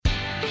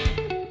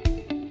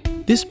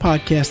This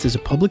podcast is a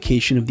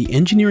publication of the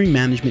Engineering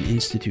Management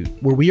Institute,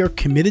 where we are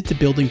committed to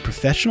building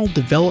professional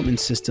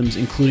development systems,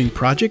 including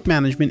project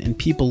management and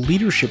people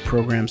leadership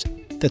programs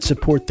that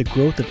support the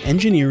growth of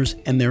engineers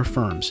and their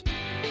firms.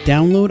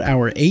 Download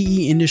our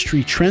AE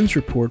Industry Trends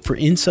Report for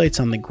insights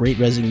on the Great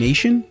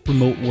Resignation,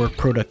 remote work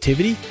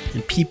productivity,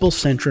 and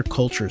people-centric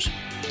cultures.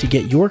 To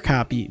get your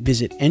copy,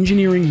 visit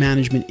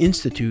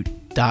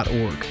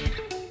engineeringmanagementinstitute.org.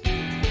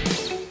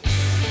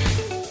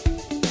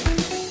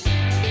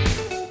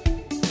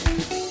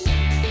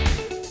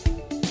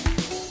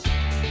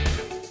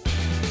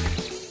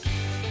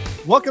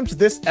 Welcome to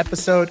this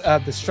episode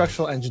of the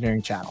Structural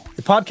Engineering Channel,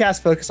 the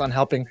podcast focused on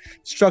helping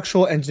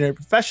structural engineering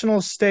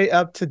professionals stay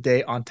up to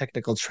date on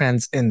technical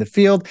trends in the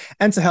field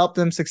and to help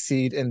them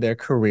succeed in their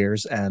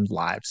careers and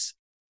lives.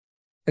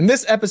 In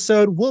this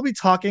episode, we'll be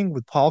talking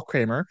with Paul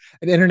Kramer,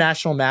 an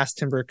international mass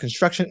timber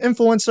construction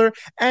influencer,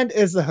 and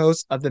is the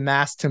host of the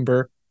Mass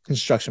Timber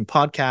Construction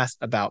podcast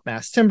about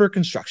mass timber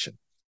construction.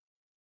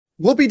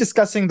 We'll be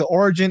discussing the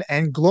origin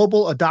and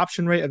global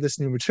adoption rate of this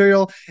new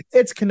material,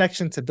 its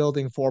connection to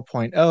Building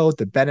 4.0,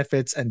 the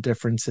benefits and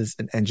differences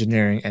in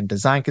engineering and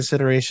design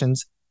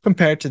considerations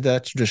compared to the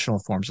traditional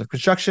forms of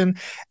construction,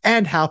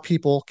 and how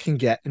people can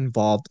get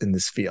involved in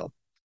this field.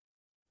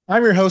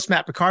 I'm your host,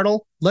 Matt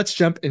Picardal. Let's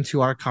jump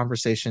into our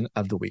conversation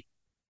of the week.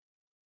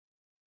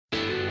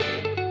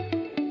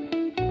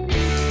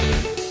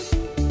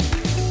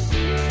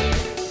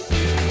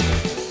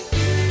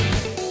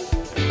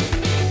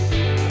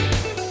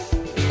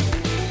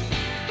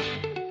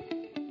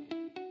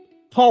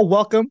 Paul,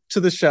 welcome to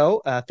the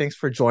show. Thanks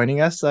for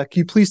joining us. Can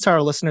you please tell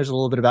our listeners a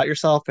little bit about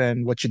yourself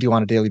and what you do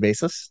on a daily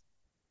basis?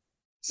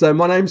 So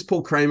my name's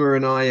Paul Kramer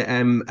and I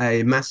am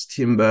a mass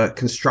timber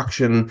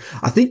construction.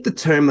 I think the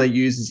term they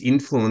use is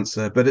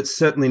influencer, but it's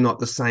certainly not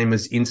the same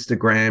as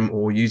Instagram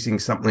or using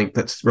something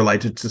that's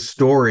related to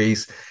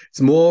stories. It's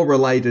more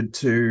related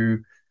to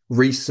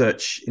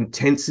research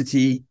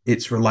intensity.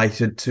 It's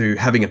related to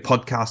having a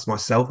podcast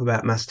myself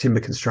about mass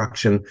timber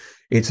construction.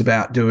 It's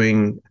about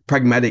doing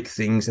pragmatic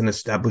things and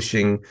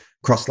establishing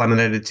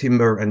cross-laminated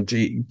timber and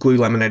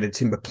glue-laminated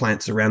timber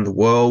plants around the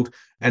world.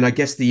 And I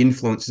guess the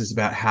influence is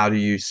about how do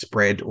you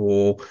spread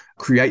or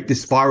create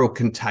this viral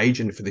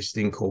contagion for this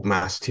thing called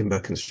mass timber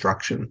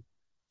construction.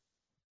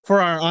 For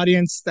our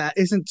audience that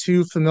isn't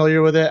too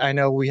familiar with it, I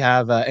know we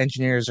have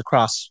engineers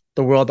across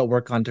the world that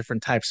work on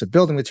different types of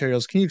building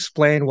materials. Can you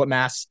explain what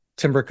mass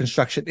timber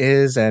construction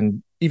is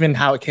and even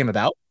how it came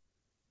about?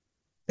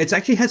 It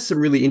actually has some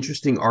really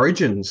interesting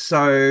origins.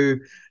 So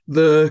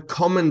the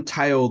common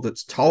tale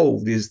that's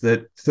told is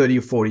that 30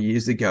 or 40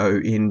 years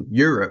ago in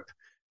Europe,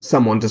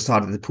 someone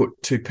decided to put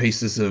two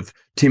pieces of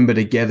timber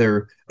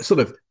together, sort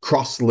of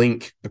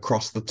cross-link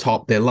across the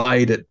top. They're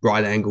laid at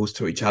right angles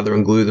to each other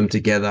and glue them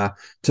together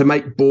to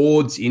make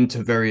boards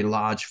into very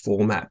large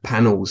format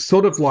panels,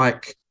 sort of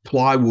like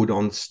plywood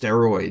on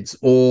steroids.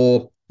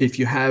 Or if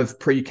you have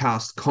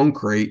precast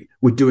concrete,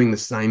 we're doing the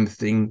same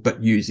thing,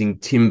 but using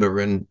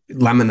timber and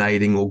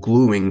laminating or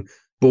gluing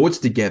boards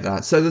together.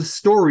 So the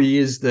story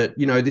is that,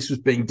 this was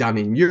being done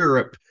in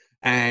Europe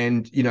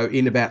and,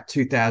 in about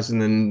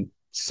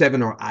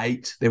 2007 or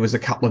 8, there was a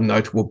couple of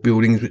notable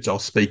buildings, which I'll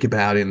speak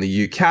about in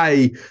the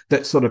UK,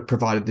 that sort of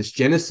provided this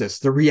genesis.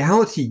 The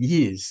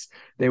reality is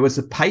there was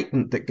a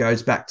patent that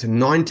goes back to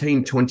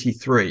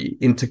 1923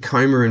 in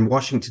Tacoma in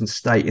Washington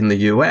State in the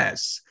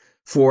US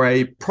for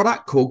a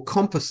product called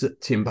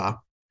composite timber.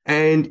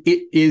 And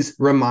it is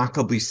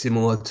remarkably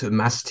similar to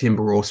mass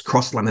timber or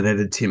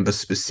cross-laminated timber,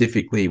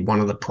 specifically one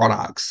of the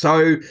products.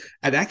 So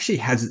it actually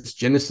has its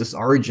genesis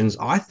origins,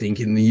 I think,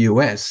 in the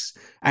US.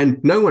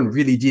 And no one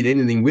really did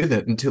anything with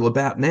it until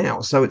about now.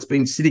 So it's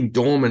been sitting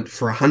dormant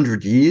for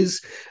 100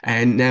 years.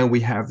 And now we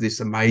have this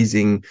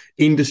amazing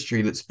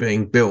industry that's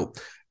being built.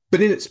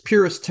 But in its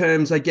purest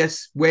terms, I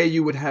guess where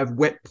you would have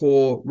wet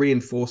pour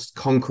reinforced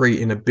concrete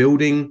in a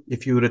building,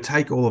 if you were to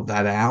take all of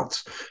that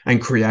out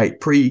and create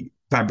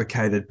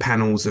prefabricated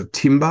panels of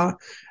timber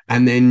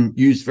and then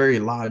use very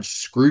large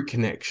screw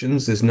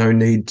connections, there's no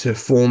need to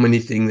form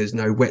anything. There's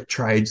no wet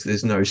trades.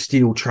 There's no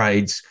steel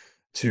trades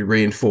to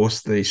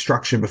reinforce the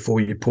structure before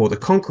you pour the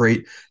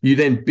concrete. You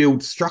then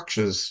build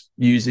structures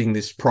using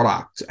this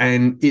product.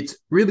 And it's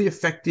really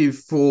effective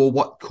for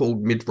what's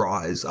called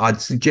mid-rise. I'd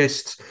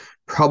suggest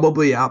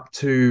probably up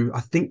to,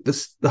 I think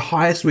the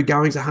highest we're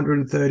going is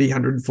 130,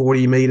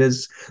 140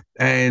 meters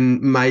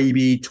and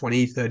maybe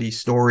 20, 30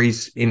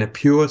 stories in a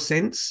pure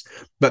sense,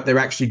 but they're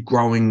actually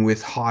growing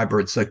with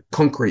hybrids. So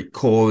concrete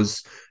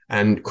cores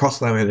and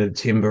cross-laminated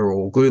timber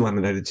or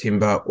glue-laminated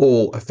timber,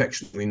 all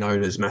affectionately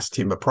known as mass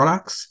timber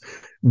products,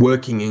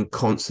 working in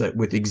concert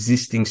with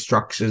existing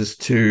structures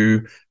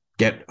to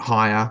get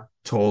higher,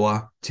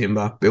 taller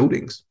timber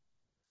buildings.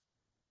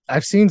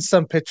 I've seen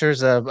some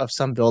pictures of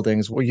some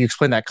buildings where you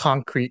explain that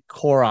concrete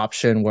core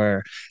option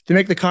where they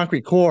make the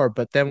concrete core,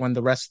 but then when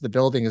the rest of the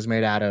building is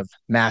made out of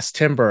mass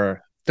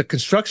timber, the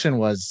construction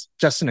was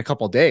just in a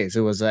couple of days.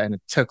 It was, and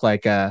it took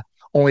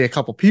only a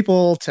couple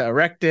people to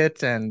erect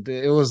it. And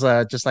it was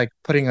just like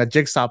putting a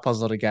jigsaw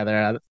puzzle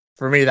together.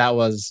 for me, that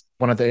was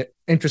one of the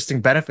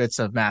interesting benefits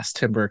of mass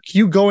timber. Can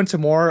you go into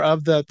more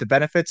of the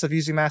benefits of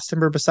using mass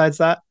timber besides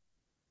that?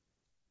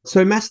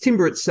 So mass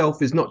timber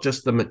itself is not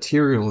just the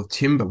material of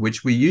timber,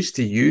 which we used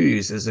to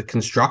use as a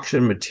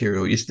construction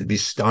material. It used to be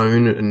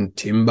stone and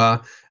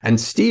timber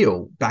and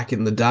steel back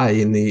in the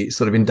day in the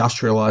sort of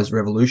industrialized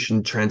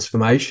revolution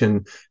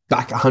transformation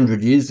back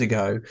 100 years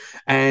ago.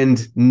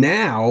 And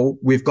now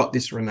we've got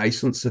this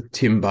renaissance of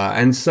timber.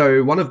 And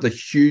so one of the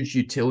huge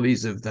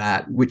utilities of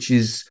that, which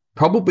is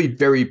probably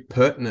very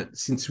pertinent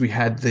since we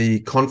had the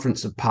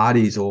Conference of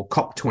Parties or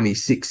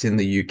COP26 in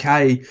the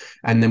UK,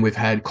 and then we've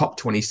had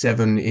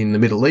COP27 in the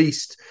Middle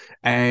East,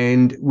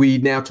 and we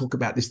now talk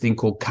about this thing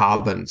called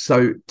carbon.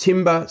 So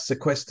timber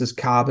sequesters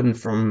carbon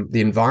from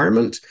the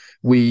environment.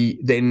 We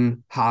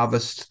then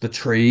harvest the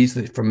trees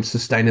from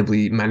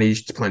sustainably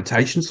managed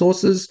plantation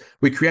sources.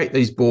 We create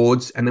these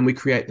boards, and then we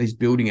create these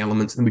building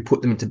elements, and we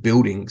put them into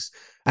buildings.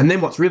 And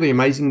then what's really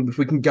amazing is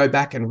we can go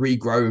back and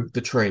regrow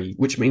the tree,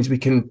 which means we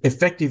can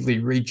effectively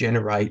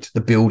regenerate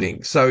the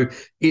building. So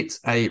it's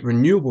a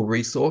renewable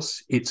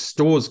resource. It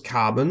stores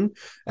carbon.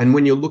 And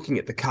when you're looking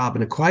at the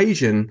carbon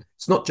equation,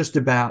 it's not just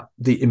about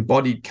the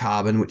embodied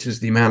carbon, which is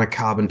the amount of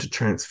carbon to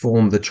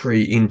transform the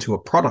tree into a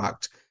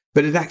product,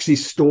 but it actually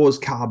stores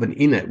carbon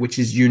in it, which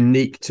is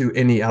unique to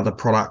any other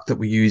product that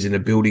we use in a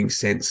building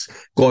sense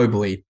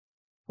globally.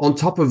 On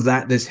top of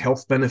that, there's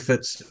health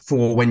benefits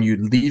for when you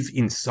live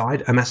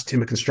inside a mass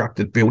timber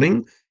constructed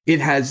building. It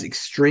has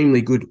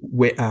extremely good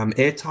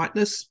air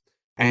tightness,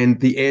 and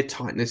the air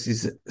tightness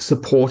is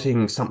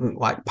supporting something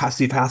like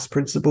passive house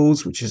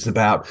principles, which is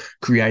about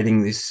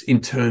creating this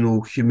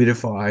internal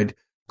humidified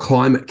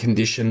climate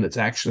condition that's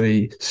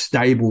actually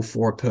stable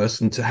for a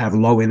person to have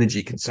low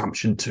energy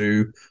consumption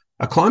to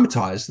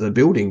acclimatize the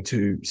building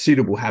to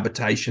suitable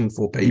habitation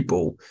for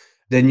people.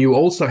 Then you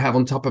also have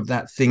on top of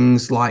that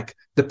things like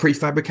the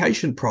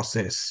prefabrication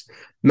process.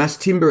 Mass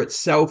timber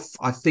itself,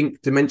 I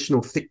think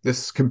dimensional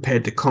thickness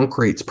compared to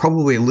concrete is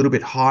probably a little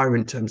bit higher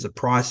in terms of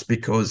price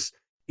because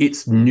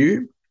it's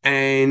new.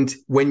 And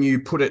when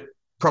you put it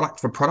product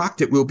for product,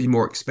 it will be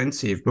more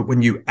expensive. But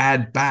when you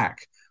add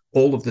back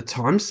all of the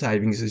time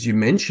savings, as you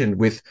mentioned,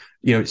 with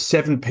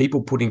 7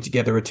 people putting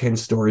together a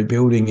 10-story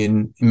building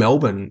in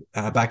Melbourne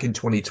back in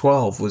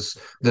 2012 was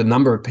the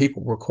number of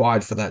people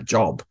required for that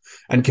job.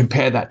 And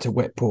compare that to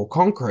wet pour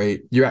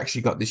concrete, you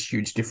actually got this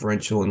huge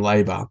differential in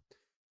labor.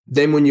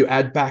 Then when you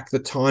add back the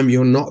time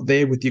you're not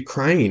there with your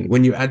crane,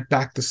 when you add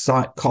back the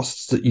site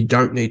costs that you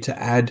don't need to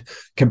add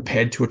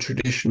compared to a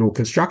traditional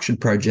construction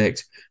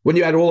project, when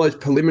you add all those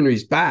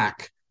preliminaries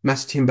back,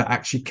 mass timber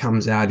actually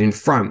comes out in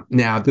front.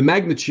 Now, the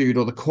magnitude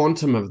or the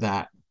quantum of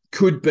that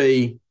could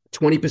be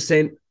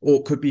 20%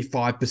 or could be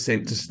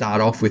 5% to start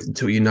off with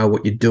until you know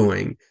what you're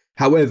doing.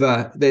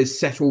 However, there's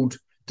settled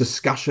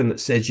discussion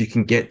that says you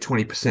can get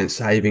 20%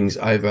 savings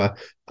over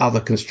other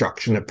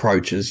construction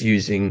approaches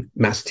using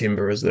mass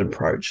timber as an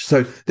approach.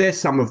 So there's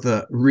some of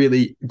the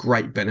really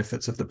great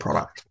benefits of the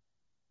product.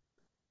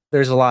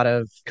 There's a lot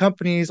of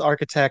companies,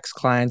 architects,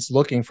 clients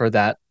looking for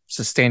that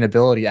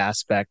sustainability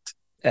aspect.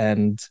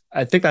 And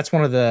I think that's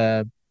one of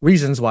the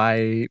reasons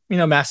why,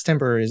 mass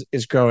timber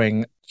is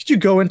growing. Could you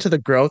go into the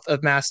growth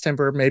of mass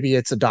timber, maybe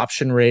its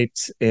adoption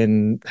rates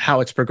in how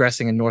it's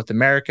progressing in North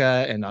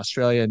America and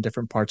Australia and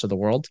different parts of the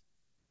world?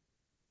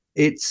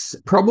 It's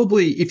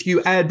probably, if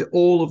you add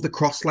all of the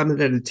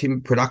cross-laminated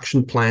timber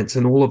production plants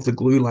and all of the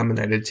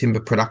glue-laminated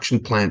timber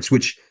production plants,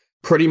 which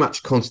pretty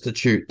much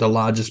constitute the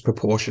largest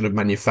proportion of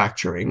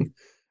manufacturing,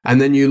 and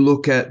then you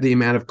look at the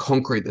amount of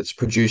concrete that's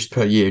produced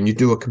per year and you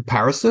do a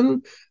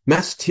comparison,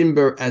 mass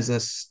timber as a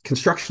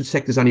construction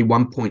sector is only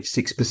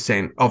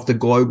 1.6% of the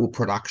global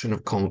production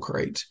of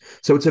concrete.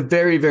 So it's a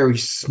very, very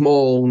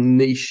small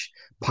niche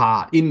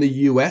part. In the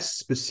US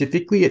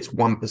specifically, it's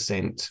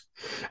 1%.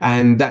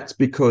 And that's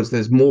because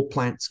there's more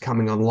plants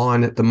coming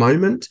online at the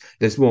moment.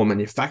 There's more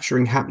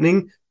manufacturing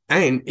happening.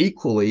 And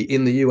equally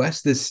in the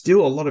US, there's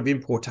still a lot of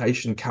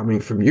importation coming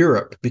from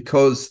Europe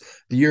because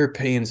the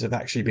Europeans have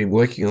actually been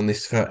working on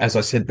this for, as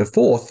I said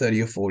before,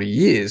 30 or 40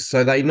 years.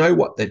 So they know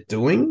what they're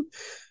doing.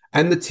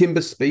 And the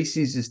timber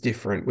species is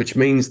different, which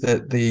means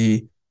that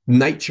the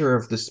nature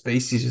of the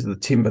species of the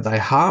timber they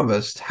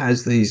harvest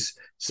has these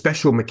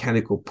special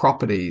mechanical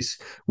properties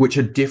which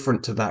are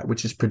different to that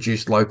which is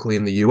produced locally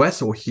in the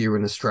US or here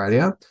in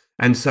Australia.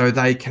 And so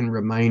they can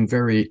remain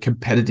very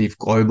competitive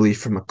globally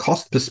from a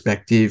cost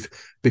perspective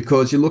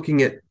because you're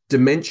looking at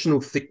dimensional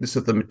thickness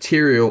of the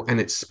material and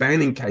its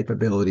spanning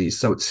capabilities,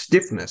 so its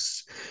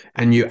stiffness,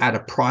 and you add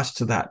a price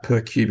to that per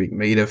cubic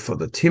meter for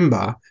the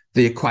timber,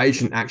 the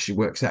equation actually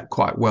works out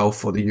quite well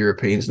for the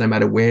Europeans, no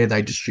matter where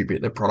they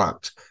distribute the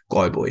product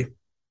globally.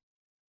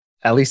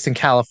 At least in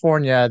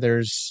California,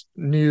 there's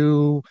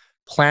new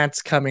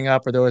plants coming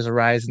up, or there was a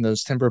rise in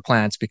those timber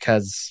plants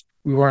because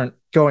we weren't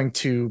going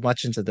too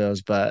much into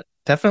those, but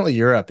definitely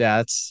Europe.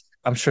 Yeah,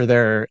 I'm sure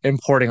they're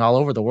importing all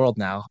over the world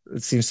now.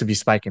 It seems to be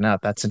spiking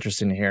up. That's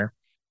interesting to hear.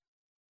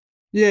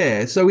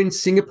 Yeah. So in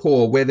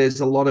Singapore, where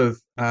there's a lot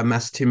of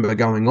mass timber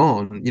going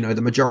on,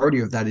 the majority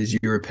of that is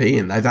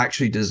European. They've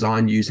actually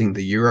designed using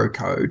the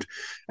Eurocode.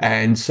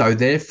 And so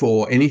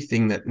therefore,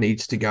 anything that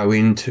needs to go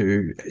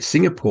into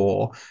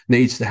Singapore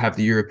needs to have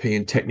the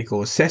European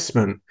technical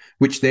assessment,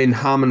 which then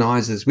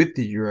harmonizes with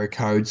the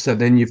Eurocode. So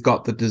then you've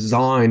got the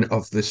design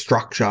of the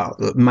structure,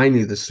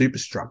 mainly the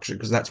superstructure,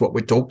 because that's what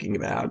we're talking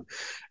about.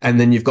 And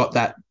then you've got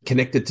that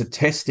connected to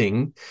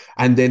testing.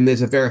 And then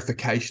there's a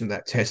verification of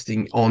that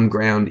testing on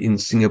ground in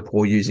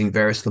Singapore using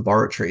various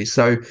laboratories.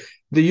 So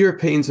the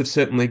Europeans have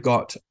certainly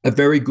got a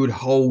very good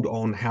hold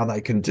on how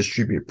they can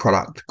distribute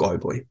product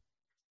globally.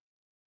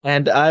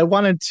 And I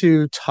wanted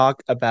to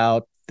talk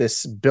about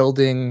this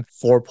building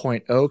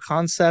 4.0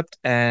 concept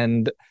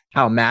and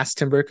how mass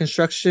timber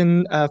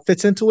construction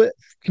fits into it.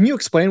 Can you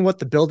explain what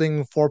the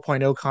building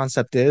 4.0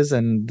 concept is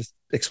and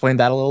explain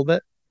that a little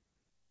bit?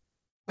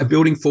 A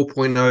building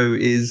 4.0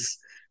 is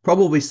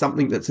probably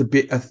something that's a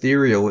bit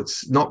ethereal.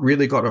 It's not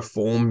really got a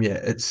form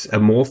yet. It's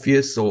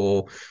amorphous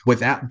or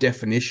without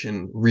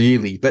definition,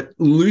 really. But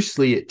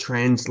loosely, it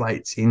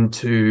translates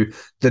into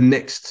the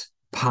next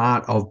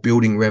part of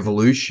building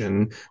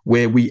revolution,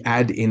 where we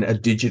add in a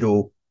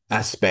digital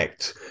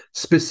aspect.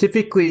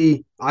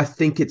 Specifically, I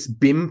think it's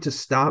BIM to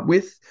start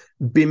with.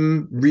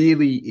 BIM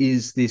really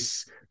is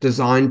this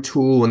design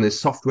tool, and there's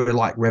software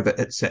like Revit,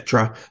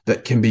 etc.,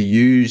 that can be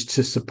used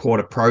to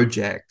support a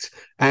project.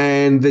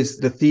 And the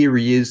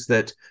theory is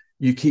that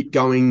you keep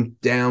going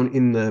down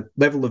in the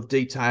level of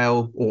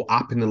detail or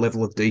up in the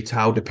level of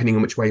detail, depending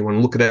on which way you want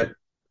to look at it,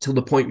 till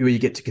the point where you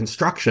get to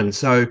construction.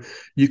 So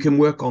you can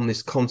work on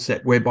this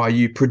concept whereby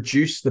you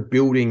produce the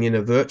building in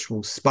a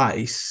virtual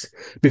space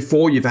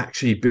before you've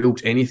actually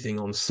built anything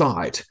on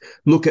site.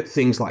 Look at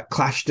things like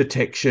clash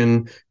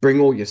detection,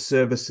 bring all your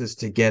services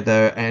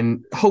together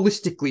and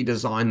holistically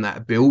design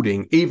that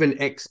building,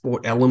 even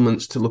export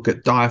elements to look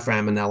at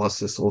diaphragm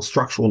analysis or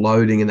structural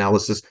loading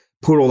analysis,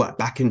 put all that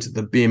back into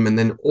the BIM, and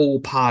then all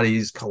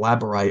parties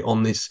collaborate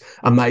on this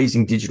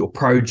amazing digital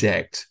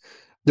project.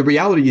 The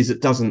reality is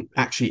it doesn't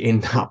actually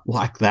end up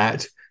like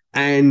that.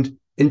 And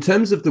in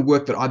terms of the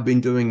work that I've been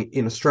doing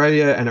in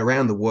Australia and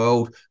around the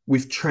world,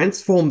 we've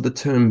transformed the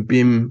term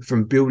BIM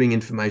from building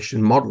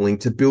information modeling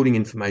to building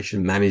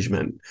information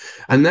management.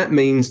 And that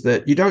means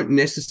that you don't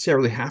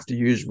necessarily have to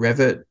use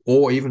Revit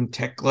or even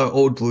Tekla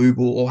or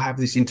Drupal or have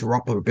this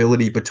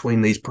interoperability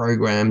between these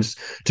programs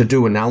to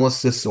do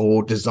analysis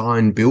or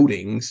design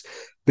buildings.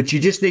 But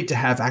you just need to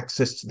have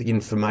access to the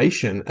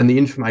information, and the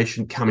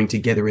information coming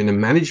together in a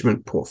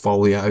management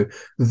portfolio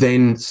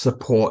then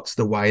supports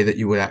the way that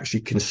you would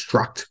actually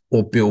construct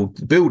or build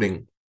the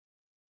building.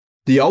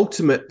 The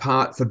ultimate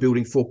part for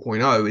building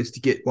 4.0 is to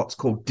get what's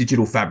called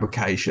digital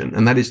fabrication,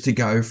 and that is to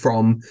go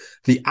from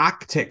the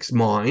architect's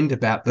mind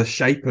about the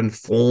shape and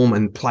form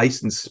and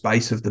place and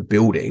space of the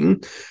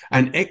building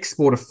and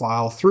export a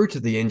file through to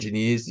the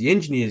engineers. The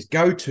engineers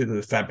go to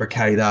the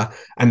fabricator,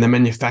 and the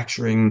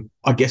manufacturing,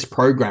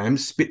 program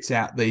spits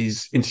out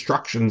these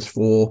instructions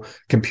for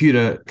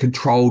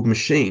computer-controlled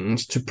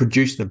machines to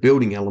produce the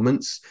building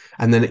elements,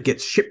 and then it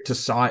gets shipped to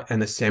site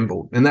and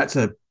assembled. And that's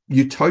a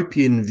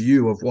utopian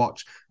view of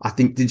what I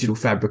think digital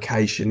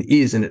fabrication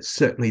is, and it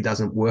certainly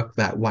doesn't work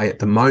that way at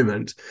the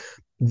moment.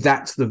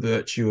 That's the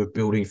virtue of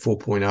building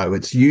 4.0.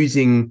 It's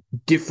using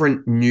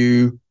different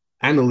new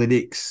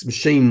analytics,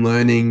 machine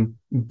learning,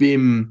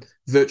 BIM,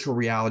 virtual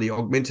reality,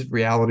 augmented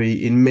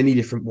reality in many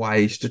different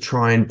ways to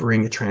try and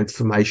bring a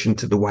transformation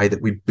to the way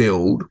that we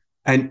build.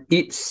 And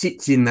it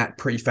sits in that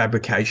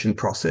prefabrication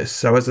process.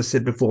 So as I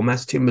said before,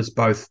 mass timber is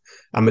both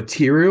a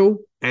material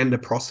and a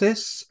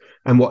process.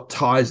 And what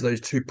ties those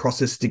two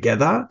processes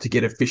together to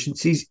get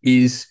efficiencies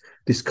is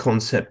this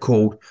concept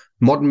called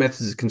modern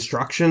methods of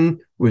construction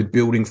with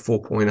building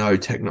 4.0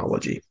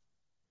 technology.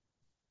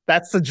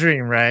 That's the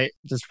dream, right?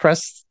 Just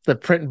press the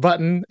print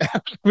button.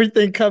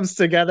 Everything comes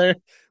together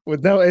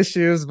with no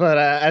issues. But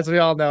as we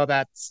all know,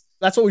 that's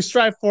what we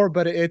strive for,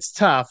 but it's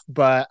tough.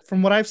 But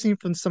from what I've seen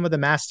from some of the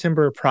mass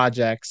timber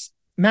projects,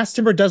 mass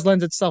timber does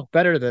lend itself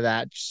better to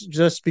that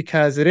just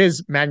because it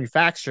is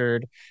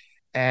manufactured.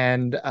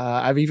 And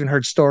I've even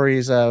heard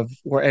stories of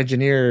where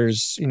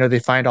engineers, they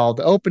find all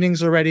the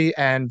openings already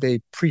and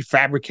they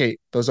prefabricate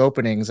those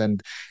openings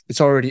and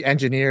it's already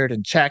engineered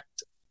and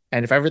checked.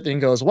 And if everything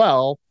goes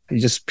well,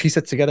 you just piece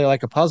it together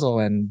like a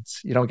puzzle and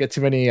you don't get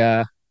too many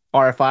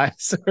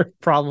RFIs or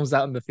problems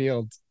out in the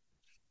field.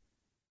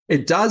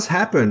 It does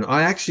happen.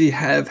 I actually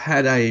have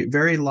had a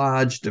very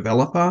large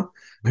developer,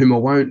 whom I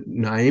won't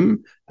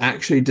name,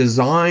 actually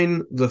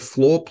design the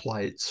floor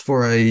plates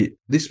for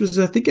this was,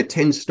 I think, a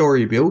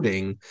 10-story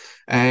building,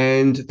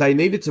 and they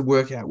needed to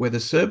work out where the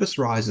service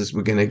risers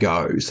were going to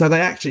go. So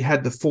they actually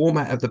had the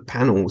format of the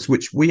panels,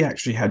 which we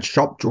actually had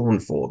shop drawn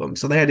for them.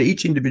 So they had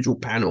each individual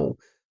panel.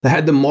 They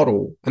had the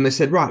model, and they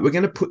said, right, we're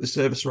going to put the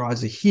service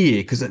riser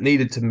here because it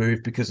needed to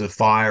move because of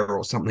fire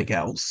or something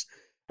else.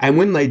 And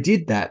when they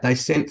did that, they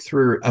sent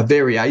through a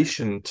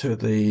variation to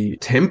the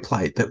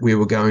template that we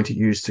were going to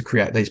use to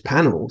create these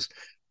panels.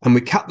 and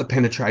we cut the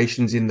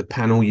penetrations in the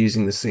panel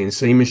using the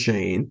CNC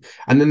machine.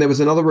 And then there was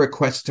another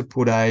request to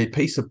put a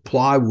piece of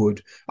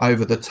plywood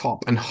over the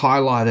top and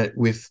highlight it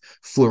with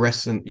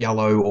fluorescent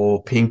yellow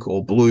or pink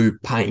or blue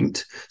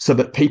paint so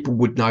that people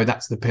would know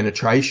that's the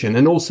penetration.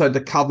 And also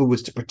the cover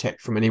was to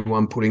protect from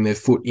anyone putting their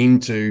foot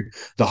into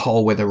the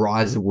hole where the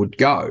riser would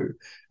go.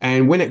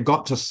 And when it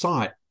got to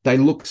site, they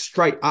looked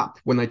straight up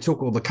when they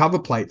took all the cover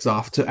plates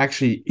off to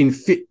actually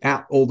fit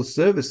out all the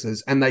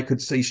surfaces, and they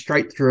could see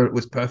straight through it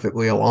was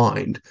perfectly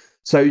aligned.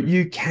 So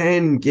you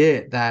can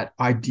get that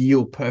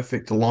ideal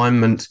perfect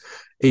alignment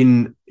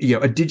in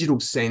a digital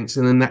sense,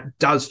 and then that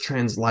does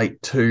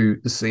translate to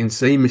the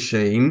CNC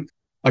machine.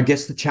 I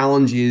guess the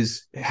challenge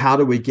is, how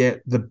do we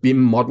get the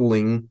BIM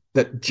modeling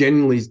that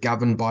generally is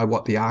governed by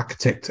what the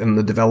architect and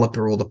the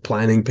developer or the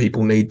planning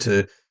people need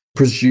to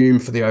presume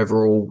for the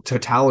overall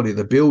totality of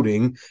the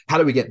building? How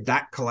do we get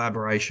that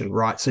collaboration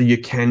right so you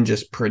can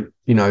just print,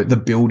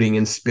 the building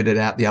and spit it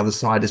out the other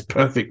side as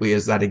perfectly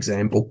as that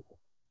example?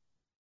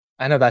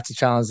 I know that's a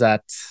challenge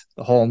that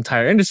the whole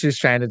entire industry is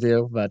trying to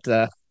do, but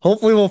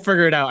hopefully we'll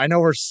figure it out. I know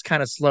we're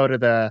kind of slow to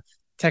the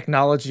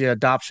technology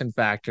adoption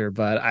factor,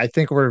 but I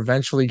think we're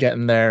eventually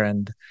getting there,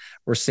 and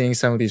we're seeing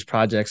some of these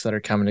projects that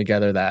are coming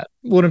together that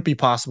wouldn't be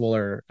possible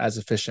or as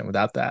efficient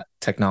without that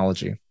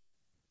technology.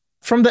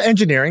 From the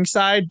engineering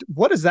side,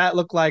 what does that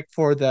look like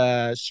for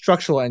the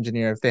structural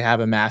engineer if they have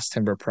a mass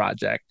timber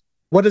project?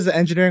 What does the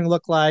engineering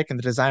look like and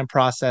the design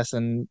process,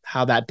 and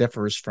how that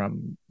differs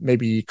from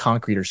maybe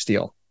concrete or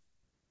steel?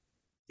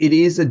 It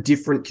is a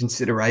different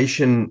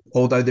consideration,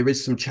 although there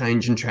is some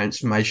change and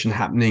transformation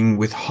happening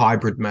with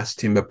hybrid mass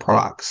timber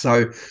products.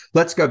 So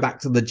let's go back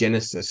to the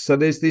genesis. So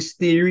there's this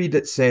theory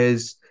that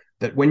says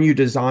that when you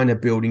design a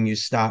building, you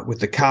start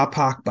with the car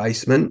park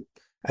basement,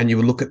 and you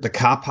would look at the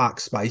car park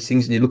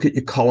spacings and you look at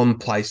your column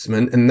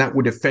placement, and that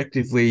would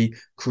effectively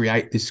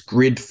create this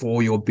grid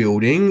for your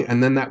building.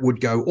 And then that would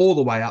go all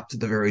the way up to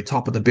the very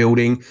top of the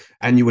building,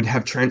 and you would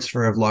have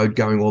transfer of load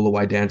going all the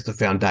way down to the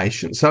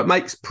foundation. So it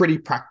makes pretty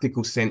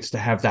practical sense to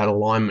have that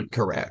alignment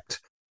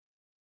correct.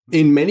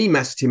 In many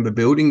mass timber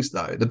buildings,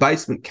 though, the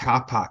basement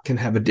car park can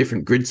have a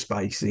different grid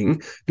spacing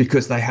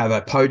because they have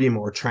a podium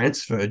or a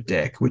transfer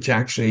deck, which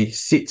actually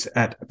sits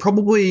at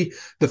probably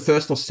the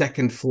first or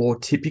second floor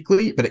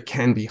typically, but it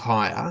can be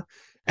higher.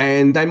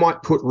 And they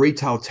might put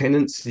retail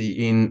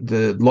tenancy in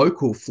the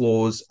local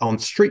floors on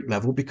street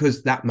level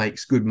because that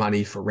makes good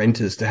money for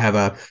renters to have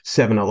a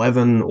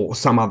 7-Eleven or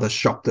some other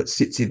shop that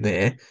sits in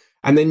there.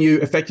 And then you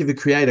effectively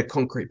create a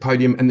concrete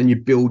podium, and then you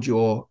build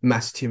your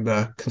mass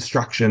timber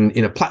construction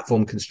in a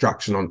platform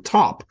construction on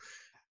top.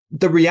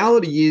 The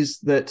reality is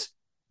that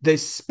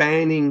there's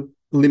spanning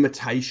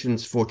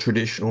limitations for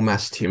traditional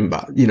mass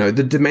timber. The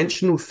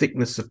dimensional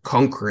thickness of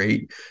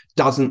concrete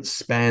doesn't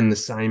span the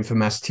same for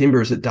mass timber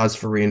as it does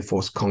for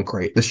reinforced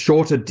concrete. The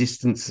shorter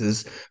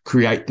distances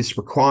create this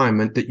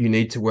requirement that you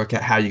need to work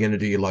out how you're going to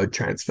do your load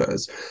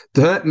transfers.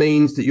 That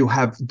means that you'll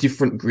have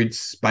different grid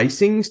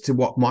spacings to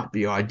what might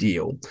be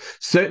ideal.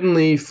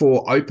 Certainly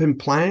for open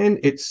plan,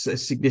 it's a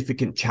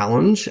significant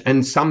challenge.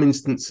 And some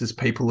instances,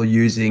 people are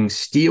using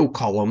steel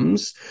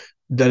columns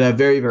that are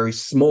very, very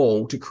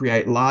small to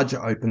create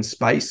larger open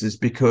spaces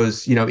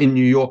because, in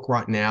New York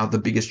right now, the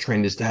biggest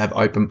trend is to have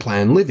open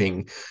plan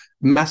living.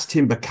 Mass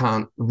timber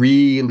can't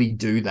really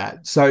do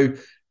that. So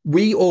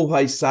we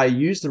always say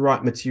use the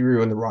right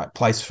material in the right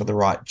place for the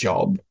right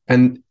job.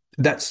 And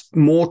that's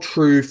more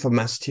true for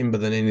mass timber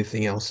than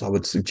anything else, I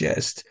would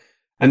suggest.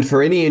 And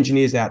for any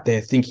engineers out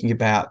there thinking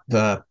about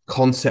the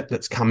concept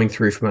that's coming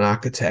through from an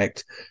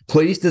architect,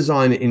 please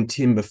design it in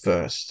timber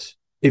first.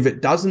 If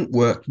it doesn't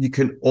work, you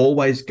can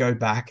always go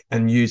back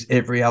and use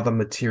every other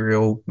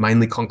material,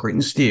 mainly concrete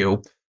and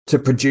steel, to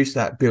produce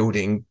that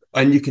building.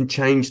 And you can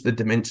change the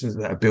dimensions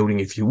of that building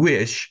if you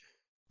wish,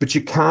 but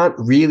you can't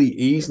really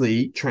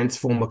easily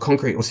transform a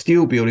concrete or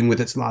steel building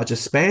with its larger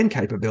span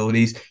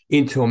capabilities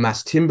into a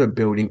mass timber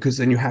building, because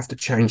then you have to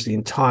change the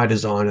entire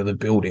design of the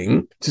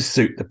building to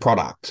suit the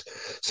product.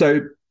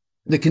 So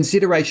the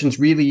considerations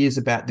really is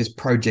about this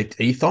project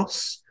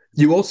ethos.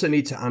 You also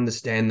need to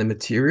understand the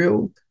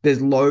material. There's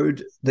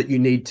load that you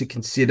need to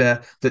consider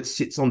that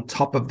sits on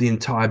top of the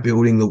entire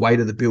building, the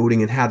weight of the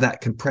building, and how that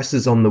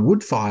compresses on the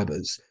wood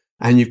fibers.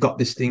 And you've got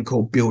this thing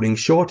called building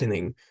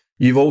shortening.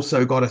 You've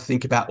also got to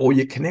think about all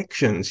your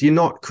connections. You're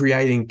not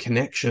creating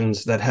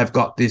connections that have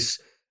got this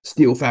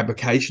steel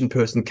fabrication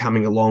person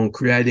coming along,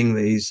 creating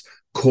these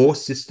core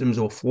systems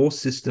or floor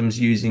systems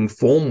using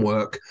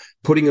formwork,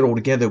 putting it all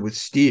together with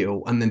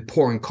steel and then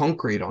pouring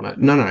concrete on it.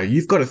 No,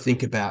 you've got to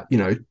think about,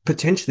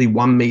 potentially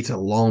 1 meter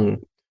long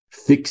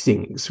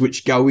fixings,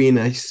 which go in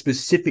a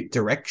specific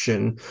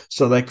direction.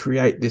 So they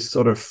create this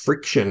sort of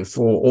friction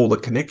for all the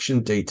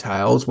connection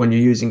details when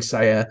you're using,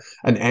 say,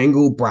 an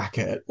angle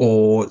bracket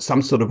or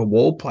some sort of a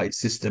wall plate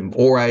system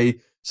or a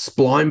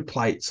spline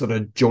plate sort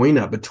of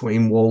joiner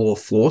between wall or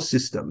floor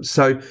systems.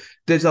 So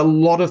there's a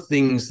lot of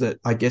things that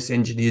I guess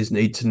engineers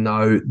need to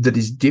know that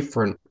is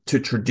different to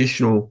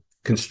traditional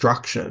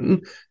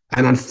construction.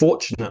 And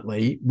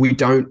unfortunately, we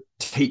don't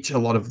teach a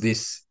lot of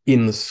this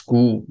in the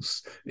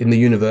schools, in the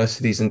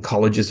universities and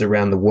colleges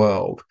around the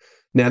world.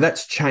 Now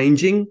that's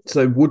changing.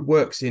 So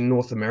Woodworks in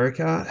North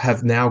America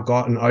have now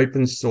got an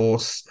open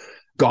source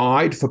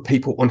guide for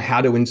people on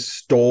how to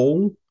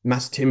install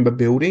mass timber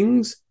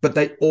buildings, but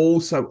they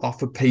also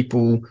offer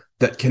people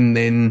that can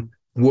then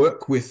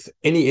work with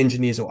any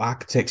engineers or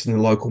architects in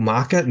the local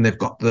market, and they've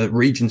got the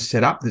region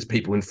set up. There's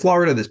people in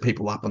Florida, there's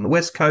people up on the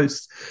West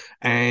Coast,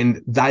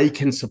 and they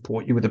can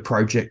support you with a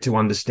project to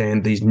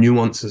understand these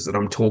nuances that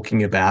I'm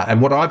talking about.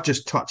 And what I've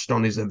just touched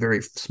on is a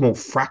very small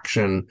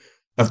fraction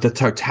of the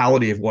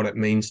totality of what it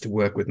means to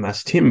work with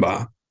mass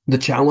timber. The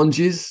challenge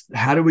is,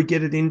 how do we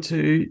get it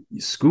into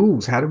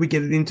schools? How do we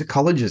get it into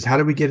colleges? How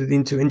do we get it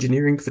into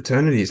engineering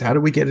fraternities? How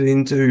do we get it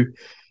into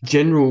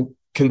general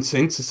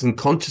consensus and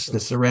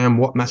consciousness around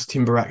what mass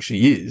timber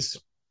actually is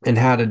and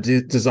how to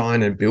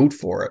design and build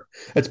for it?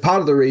 It's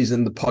part of the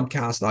reason the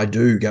podcast I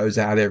do goes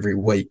out every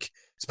week.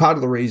 It's part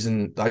of the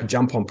reason I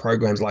jump on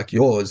programs like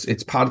yours.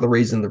 It's part of the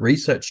reason the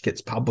research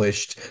gets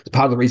published. It's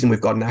part of the reason we've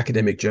got an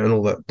academic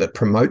journal that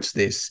promotes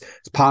this.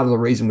 It's part of the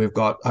reason we've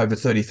got over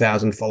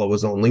 30,000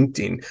 followers on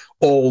LinkedIn,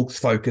 all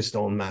focused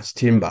on mass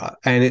timber.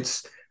 And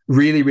it's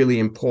really, really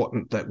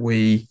important that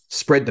we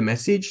spread the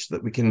message,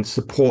 that we can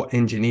support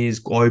engineers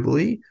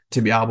globally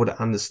to be able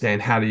to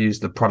understand how to use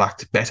the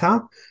product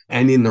better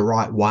and in the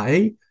right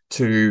way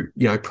to,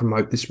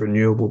 promote this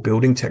renewable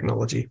building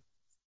technology.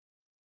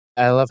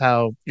 I love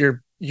how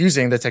you're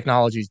using the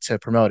technology to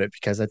promote it,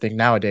 because I think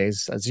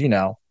nowadays, as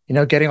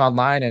getting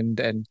online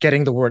and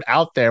getting the word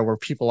out there where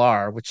people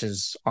are, which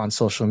is on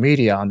social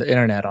media, on the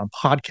internet, on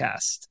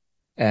podcasts.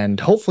 And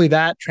hopefully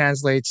that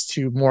translates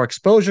to more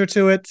exposure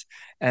to it,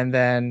 and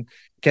then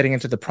getting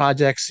into the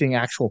projects, seeing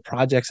actual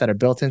projects that are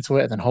built into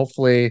it. And then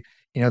hopefully,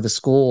 the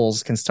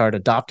schools can start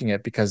adopting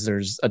it because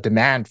there's a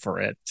demand for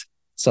it.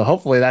 So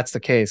hopefully that's the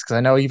case, because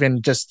I know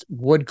even just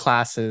wood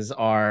classes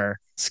are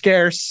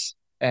scarce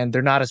and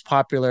they're not as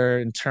popular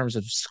in terms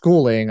of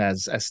schooling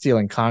as steel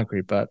and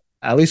concrete. But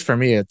at least for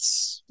me,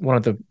 it's one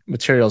of the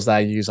materials that I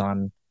use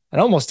on an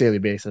almost daily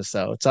basis.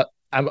 So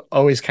I'm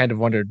always kind of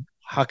wondered,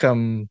 how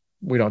come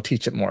we don't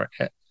teach it more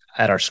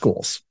at our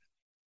schools?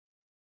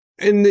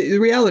 And the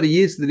reality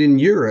is that in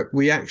Europe,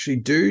 we actually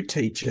do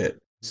teach it.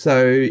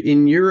 So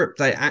in Europe,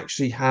 they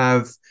actually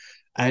have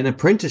an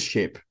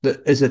apprenticeship that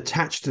is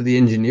attached to the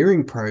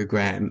engineering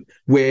program,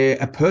 where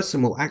a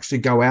person will actually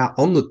go out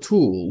on the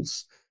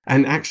tools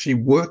and actually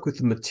work with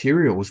the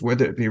materials,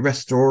 whether it be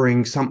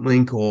restoring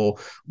something or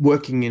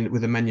working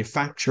with a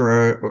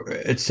manufacturer,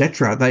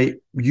 etc. They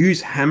use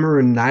hammer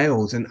and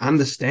nails and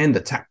understand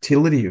the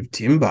tactility of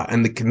timber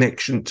and the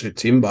connection to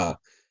timber.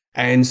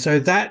 And so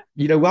that,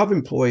 I've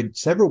employed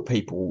several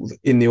people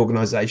in the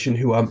organization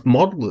who are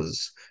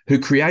modelers, who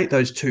create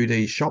those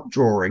 2D shop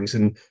drawings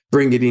and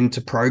bring it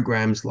into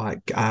programs like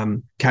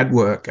CAD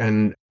work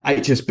and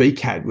HSB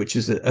CAD, which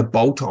is a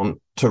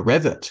bolt-on to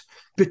Revit.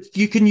 But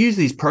you can use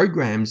these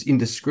programs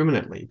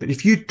indiscriminately. But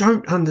if you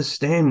don't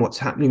understand what's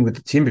happening with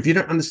the timber, if you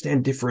don't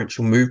understand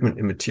differential movement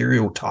in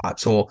material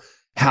types, or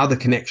how the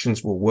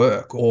connections will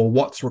work, or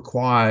what's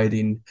required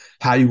in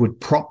how you would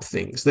prop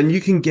things, then you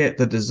can get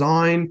the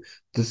design,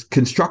 the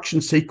construction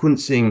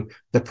sequencing,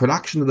 the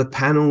production of the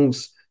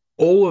panels,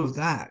 all of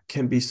that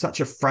can be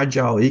such a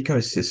fragile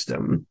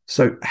ecosystem.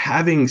 So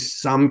having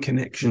some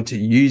connection to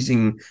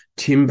using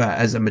timber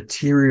as a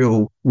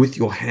material with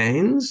your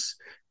hands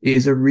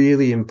is a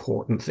really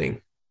important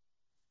thing.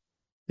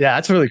 Yeah,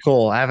 that's really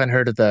cool. I haven't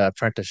heard of the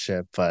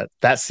apprenticeship, but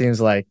that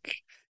seems like,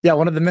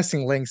 one of the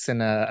missing links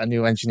in a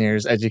new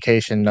engineer's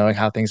education, knowing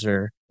how things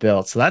are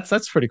built. So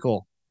that's pretty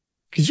cool.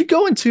 Could you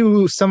go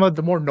into some of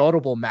the more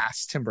notable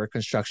mass timber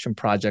construction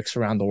projects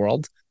around the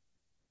world?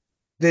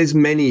 There's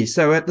many.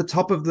 So at the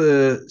top of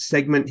the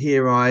segment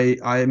here,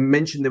 I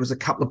mentioned there was a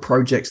couple of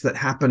projects that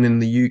happened in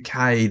the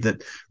UK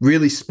that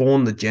really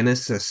spawned the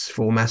genesis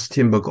for mass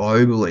timber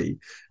globally.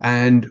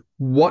 And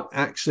what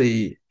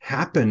actually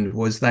happened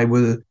was they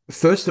were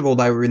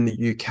in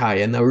the UK,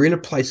 and they were in a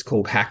place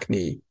called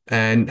Hackney.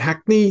 And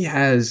Hackney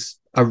has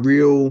a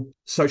real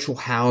social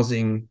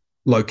housing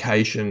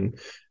location,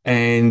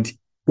 and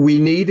we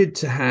needed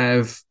to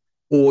have,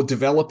 or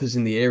developers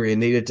in the area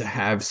needed to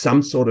have,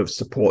 some sort of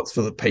supports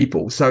for the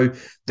people. So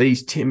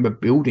these timber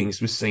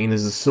buildings were seen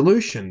as a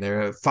solution.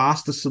 They're a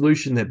faster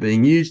solution. They're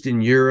being used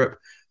in Europe.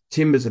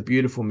 Timber's a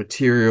beautiful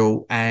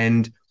material.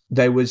 And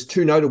there was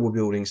two notable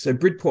buildings. So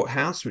Bridport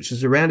House, which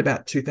is around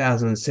about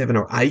 2007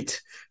 or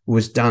 8,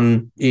 was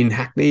done in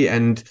Hackney.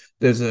 And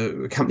there's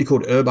a company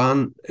called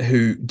Urban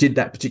who did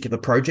that particular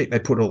project. They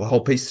put all the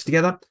whole pieces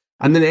together.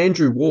 And then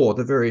Andrew Waugh,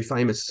 the very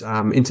famous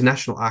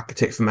international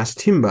architect for mass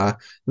timber,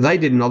 they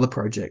did another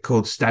project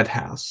called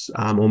Stadhouse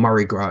or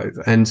Murray Grove.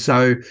 And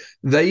so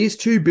these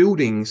two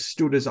buildings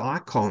stood as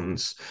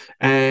icons.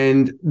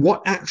 And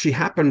what actually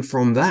happened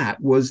from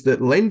that was that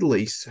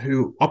Lendlease,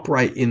 who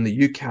operate in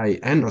the UK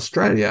and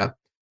Australia,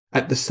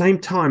 at the same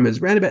time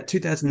as around about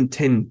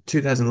 2010,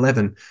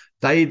 2011,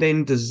 they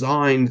then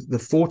designed the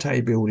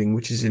Forte building,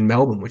 which is in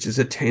Melbourne, which is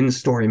a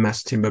 10-story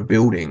mass timber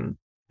building.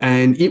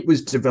 and it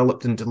was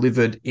developed and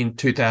delivered in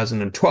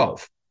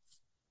 2012.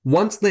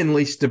 Once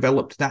Lendlease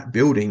developed that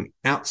building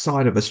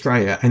outside of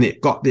Australia, and it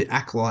got the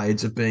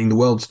accolades of being the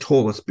world's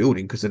tallest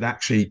building because it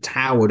actually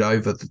towered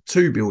over the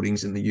two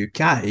buildings in the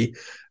UK,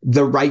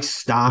 the race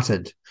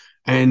started.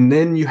 And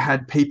then you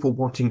had people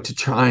wanting to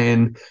try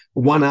and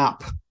one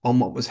up on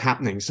what was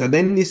happening. So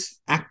then this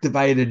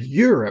activated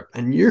Europe,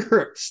 and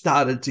Europe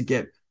started to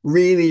get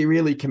really,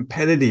 really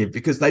competitive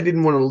because they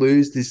didn't want to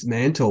lose this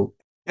mantle.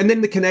 And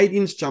then the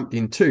Canadians jumped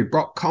in too.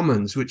 Brock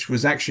Commons, which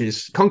was actually a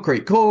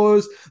concrete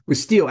cores with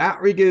steel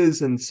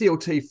outriggers and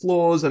CLT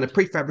floors and a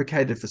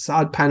prefabricated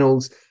facade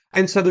panels.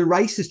 And so the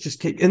races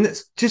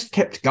just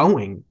kept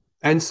going.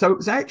 And so it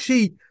was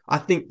actually, I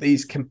think,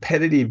 these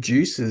competitive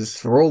juices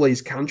for all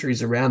these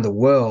countries around the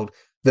world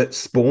that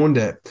spawned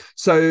it.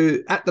 So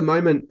at the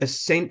moment,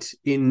 Ascent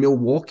in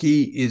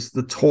Milwaukee is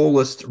the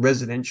tallest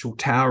residential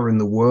tower in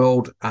the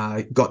world.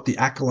 Got the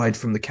accolade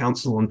from the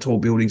Council on Tall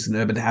Buildings and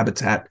Urban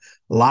Habitat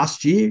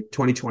last year,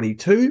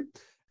 2022.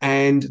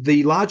 And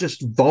the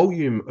largest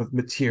volume of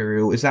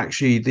material is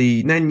actually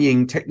the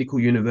Nanyang Technical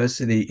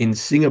University in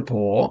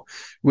Singapore,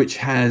 which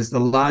has the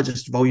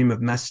largest volume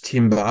of mass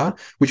timber,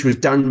 which was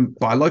done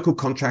by local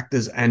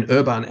contractors and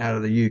Urban out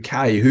of the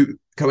UK, who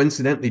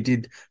coincidentally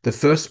did the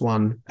first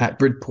one at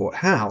Bridport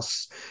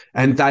House.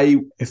 And they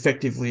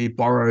effectively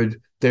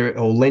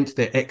lent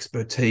their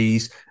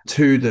expertise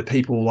to the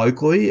people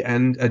locally.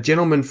 And a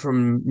gentleman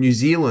from New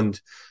Zealand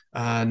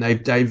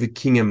named David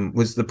Kingham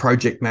was the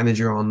project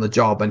manager on the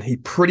job, and he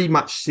pretty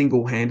much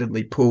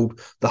single-handedly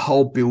pulled the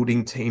whole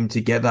building team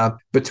together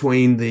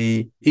between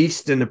the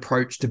Eastern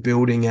approach to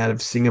building out of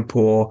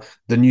Singapore,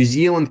 the New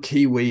Zealand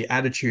Kiwi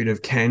attitude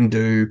of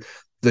can-do,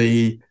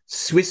 the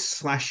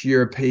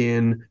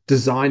Swiss/European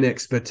design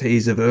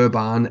expertise of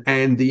Urban,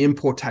 and the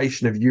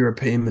importation of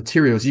European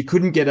materials. You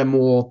couldn't get a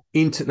more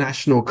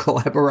international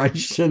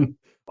collaboration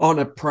on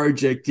a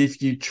project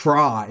if you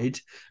tried,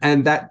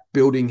 and that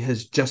building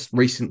has just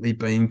recently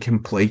been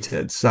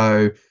completed.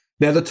 So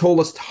now the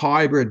tallest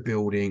hybrid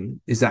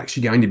building is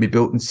actually going to be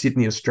built in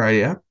Sydney,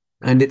 Australia,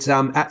 and it's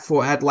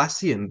for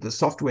Atlassian, the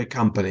software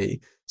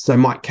company. So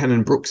Mike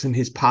Cannon-Brooks and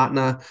his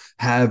partner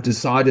have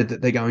decided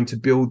that they're going to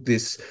build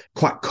this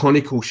quite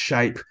conical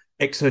shape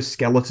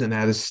exoskeleton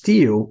out of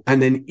steel,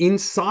 and then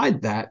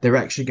inside that they're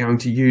actually going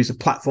to use a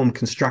platform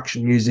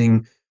construction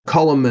using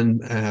column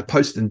and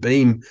post and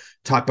beam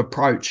type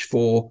approach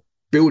for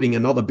building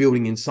another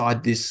building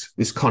inside this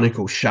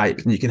conical shape.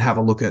 And you can have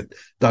a look at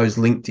those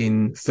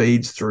LinkedIn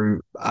feeds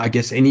through, I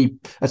guess, any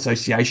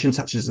association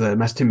such as the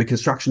Mass Timber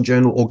Construction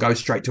Journal, or go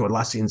straight to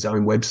Atlassian's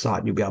own website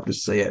and you'll be able to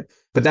see it.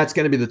 But that's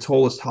going to be the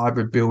tallest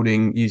hybrid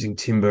building using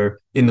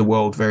timber in the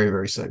world very,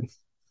 very soon.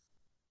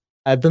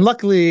 I've been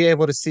luckily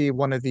able to see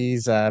one of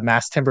these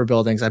mass timber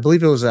buildings. I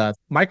believe it was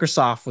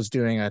Microsoft was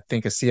doing, I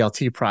think, a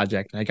CLT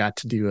project, and I got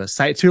to do a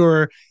site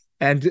tour.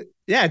 And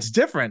yeah, it's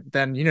different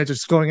than,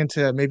 just going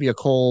into maybe a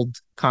cold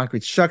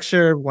concrete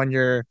structure when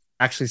you're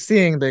actually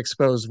seeing the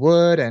exposed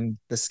wood and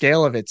the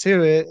scale of it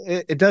too.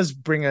 It does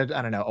bring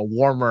a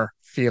warmer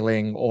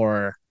feeling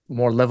or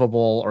more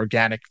livable,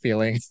 organic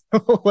feeling,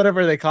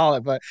 whatever they call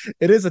it. But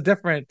it is a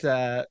different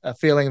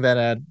feeling than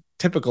a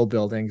typical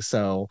building.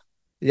 So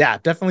yeah,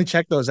 definitely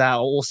check those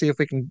out. We'll see if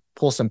we can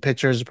pull some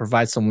pictures and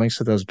provide some links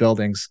to those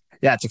buildings.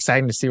 Yeah, it's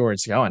exciting to see where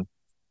it's going.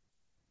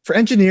 For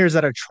engineers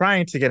that are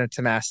trying to get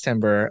into mass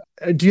timber,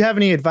 do you have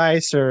any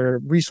advice or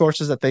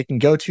resources that they can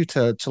go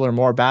to learn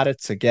more about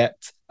it, to get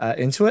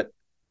into it?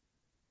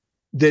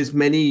 There's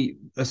many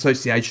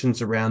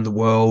associations around the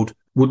world.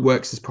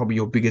 Woodworks is probably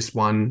your biggest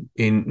one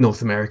in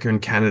North America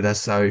and Canada.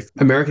 So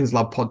Americans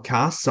love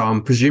podcasts. So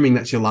I'm presuming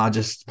that's your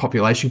largest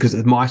population, because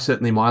it's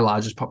certainly my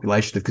largest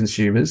population of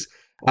consumers.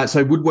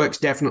 So Woodworks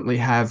definitely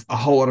have a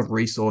whole lot of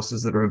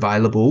resources that are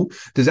available.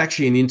 There's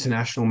actually an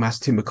international mass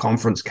timber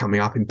conference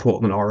coming up in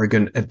Portland,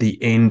 Oregon at the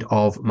end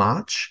of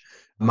March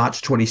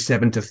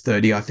 27 to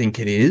 30, I think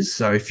it is.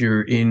 So if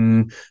you're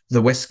in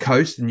the West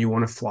Coast and you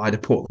want to fly to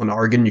Portland,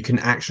 Oregon, you can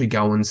actually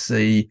go and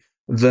see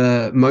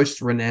the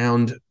most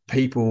renowned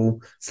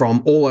people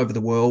from all over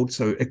the world.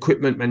 So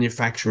equipment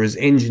manufacturers,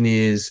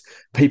 engineers,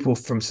 people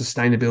from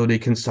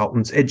sustainability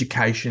consultants,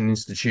 education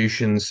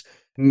institutions,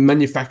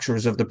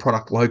 manufacturers of the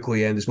product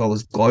locally and as well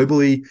as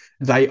globally.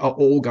 They are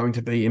all going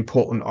to be in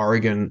Portland,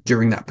 Oregon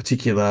during that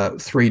particular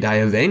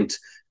 3-day event.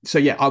 So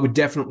yeah, I would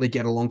definitely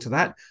get along to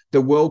that.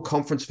 The World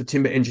Conference for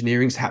Timber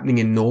Engineering is happening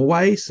in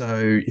Norway.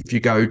 So if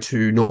you go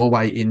to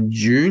Norway in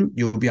June,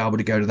 you'll be able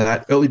to go to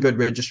that. Early bird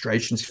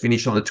registrations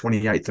finish on the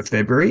 28th of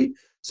February.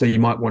 So you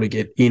might want to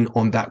get in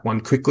on that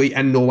one quickly.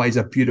 And Norway's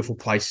a beautiful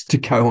place to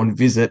go and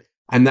visit.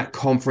 And that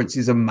conference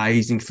is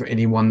amazing for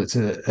anyone that's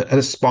an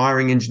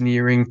aspiring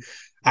engineering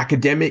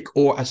academic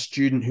or a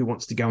student who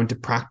wants to go into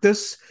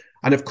practice.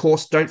 And of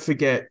course, don't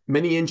forget,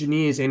 many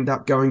engineers end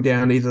up going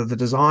down either the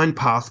design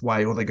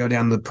pathway or they go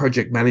down the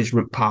project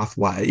management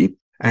pathway.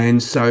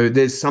 And so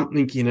there's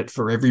something in it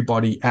for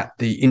everybody at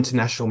the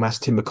International Mass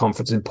Timber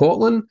Conference in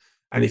Portland.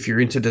 And if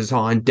you're into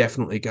design,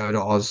 definitely go to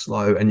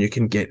Oslo and you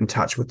can get in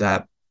touch with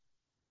that.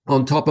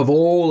 On top of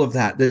all of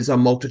that, there's a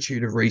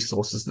multitude of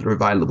resources that are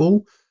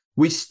available.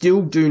 We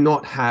still do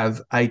not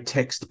have a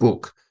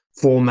textbook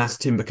for mass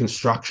timber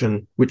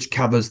construction, which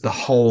covers the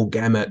whole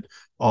gamut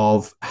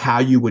of how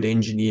you would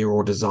engineer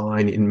or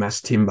design in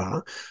mass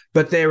timber.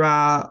 But there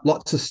are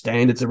lots of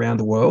standards around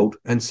the world.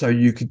 And so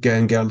you could go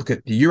look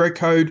at the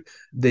Eurocode.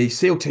 The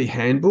CLT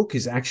handbook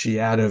is actually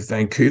out of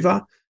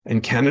Vancouver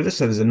in Canada.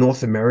 So there's a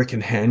North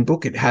American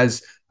handbook. It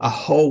has a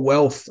whole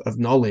wealth of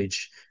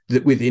knowledge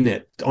that within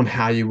it on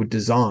how you would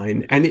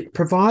design. And it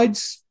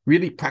provides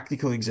really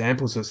practical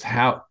examples of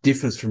how it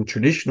differs from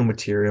traditional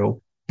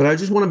material. But I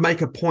just want to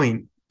make a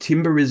point.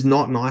 Timber is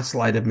not an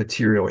isolated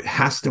material. It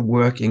has to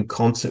work in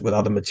concert with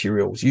other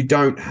materials. You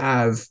don't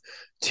have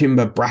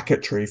timber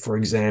bracketry, for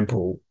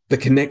example. The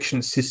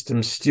connection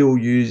systems still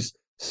use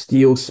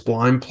steel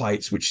spline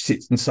plates, which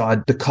sits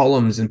inside the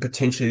columns and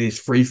potentially these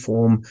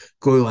freeform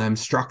glulam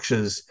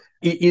structures.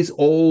 It is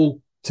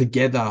all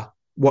together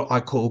what I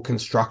call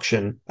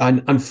construction.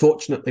 And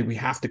unfortunately, we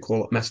have to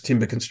call it mass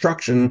timber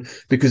construction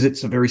because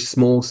it's a very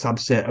small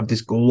subset of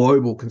this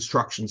global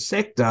construction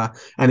sector,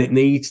 and it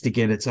needs to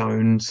get its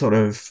own sort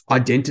of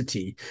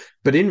identity.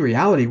 But in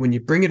reality, when you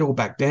bring it all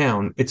back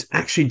down, it's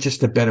actually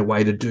just a better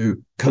way to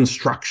do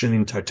construction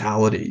in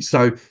totality.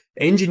 So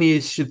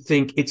engineers should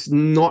think it's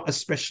not a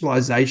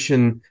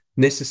specialization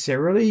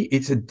necessarily.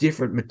 It's a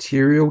different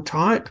material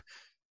type.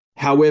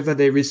 However,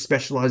 there is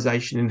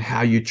specialization in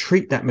how you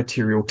treat that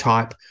material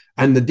type.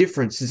 And the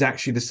difference is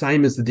actually the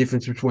same as the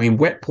difference between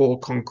wet pour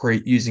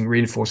concrete using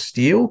reinforced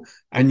steel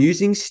and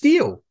using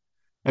steel.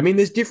 I mean,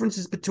 there's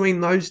differences between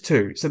those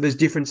two. So there's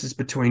differences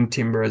between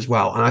timber as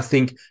well. And I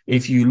think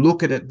if you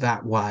look at it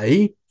that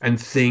way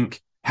and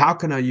think, how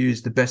can I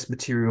use the best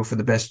material for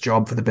the best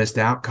job, for the best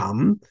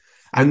outcome?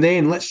 And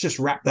then let's just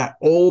wrap that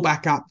all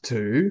back up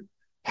to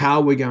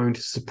how we're going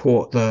to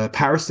support the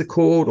Paris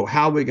Accord or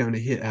how we're going to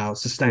hit our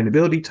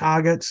sustainability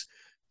targets.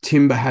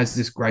 Timber has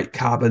this great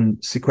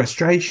carbon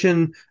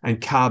sequestration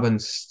and carbon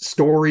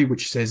story,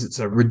 which says it's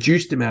a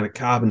reduced amount of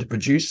carbon to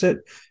produce it.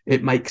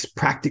 It makes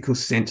practical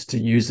sense to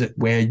use it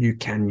where you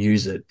can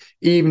use it,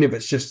 even if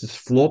it's just as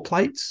floor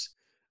plates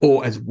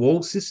or as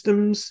wall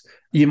systems.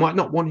 You might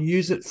not want to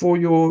use it for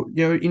your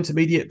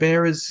intermediate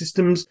bearers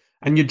systems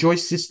and your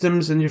joist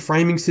systems and your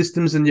framing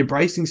systems and your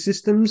bracing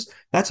systems.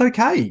 That's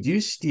okay.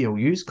 Use steel,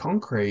 use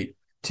concrete.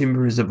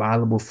 Timber is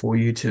available for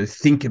you to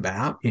think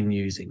about in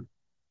using.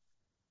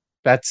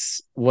 That's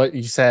what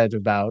you said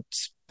about,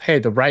 hey,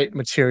 the right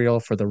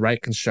material for the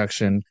right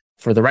construction,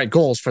 for the right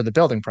goals for the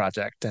building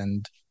project.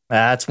 And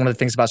that's one of the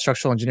things about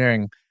structural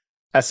engineering.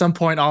 At some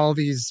point, all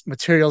these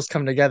materials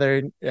come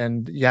together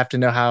and you have to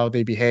know how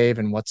they behave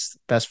and what's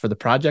best for the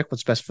project,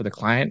 what's best for the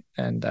client,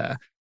 and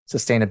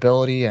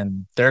sustainability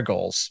and their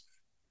goals.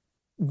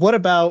 What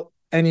about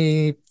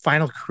any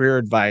final career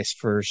advice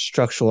for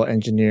structural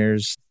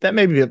engineers that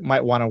maybe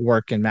might want to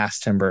work in mass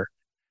timber?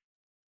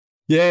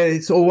 Yeah,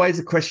 it's always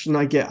a question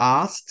I get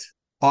asked.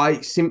 I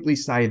simply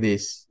say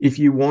this: if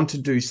you want to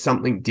do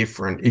something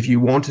different, if you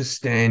want to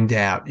stand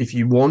out, if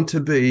you want to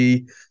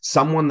be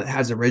someone that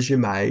has a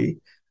resume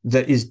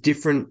that is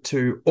different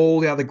to all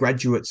the other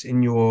graduates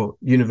in your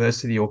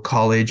university or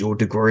college or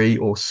degree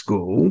or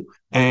school,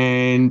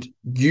 and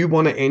you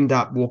want to end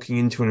up walking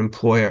into an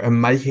employer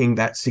and making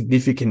that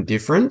significant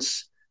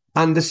difference,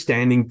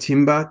 understanding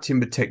timber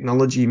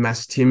technology,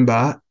 mass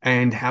timber,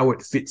 and how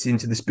it fits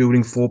into this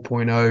Building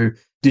 4.0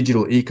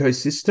 digital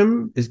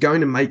ecosystem is going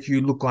to make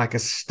you look like a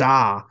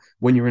star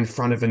when you're in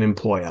front of an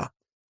employer,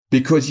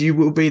 because you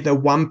will be the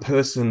one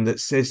person that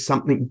says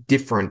something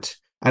different.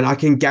 And I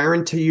can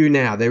guarantee you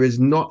now, there is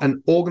not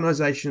an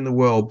organization in the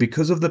world,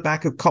 because of the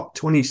back of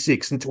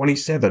COP26 and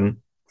 27,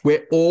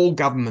 where all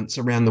governments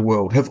around the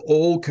world have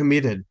all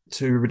committed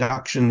to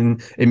reduction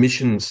in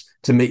emissions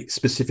to meet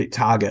specific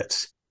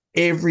targets.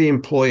 Every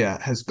employer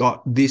has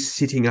got this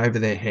sitting over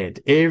their head.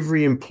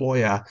 Every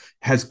employer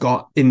has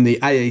got, in the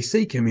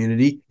AEC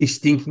community, is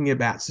thinking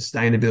about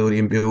sustainability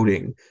and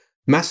building.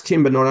 Mass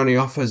timber not only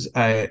offers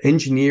an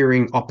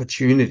engineering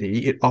opportunity,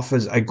 it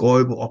offers a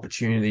global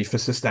opportunity for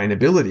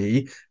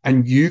sustainability,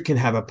 and you can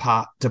have a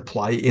part to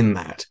play in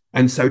that.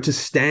 And so to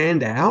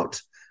stand out,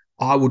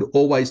 I would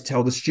always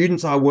tell the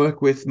students I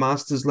work with,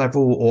 master's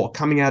level or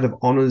coming out of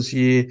honors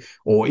year,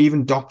 or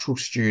even doctoral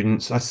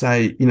students, I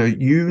say,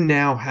 you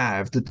now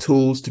have the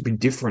tools to be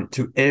different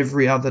to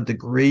every other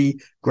degree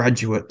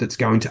graduate that's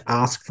going to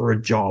ask for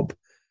a job.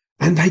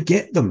 And they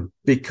get them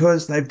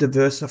because they've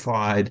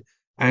diversified.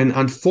 And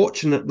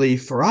unfortunately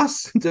for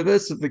us,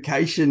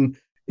 diversification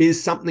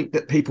is something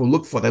that people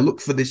look for. They look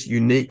for this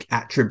unique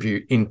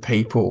attribute in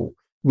people.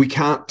 We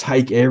can't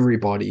take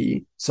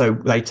everybody, so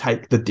they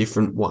take the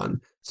different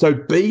one. So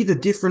be the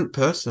different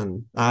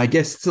person. I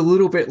guess it's a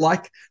little bit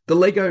like the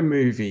Lego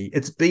movie.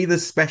 It's be the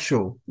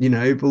special,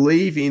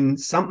 believe in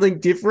something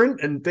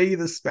different and be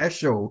the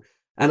special.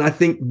 And I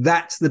think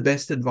that's the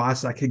best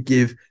advice I could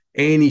give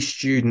any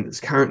student that's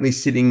currently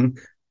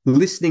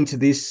listening to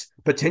this,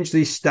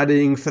 potentially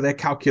studying for their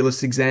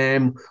calculus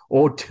exam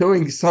or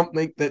doing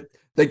something that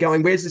they're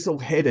going, where's this all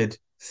headed?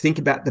 Think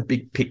about the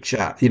big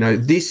picture.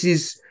 This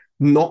is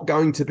not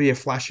going to be a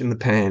flash in the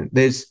pan.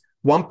 There's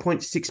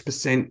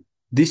 1.6%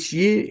 this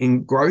year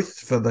in growth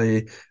for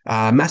the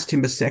mass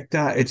timber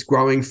sector. It's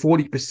growing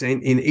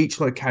 40% in each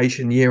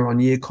location year on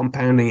year,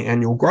 compounding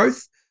annual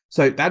growth.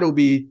 So that'll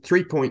be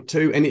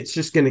 3.2, and it's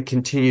just going to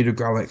continue to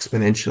grow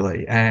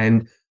exponentially.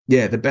 And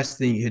yeah, the best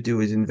thing you could do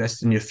is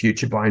invest in your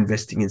future by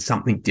investing in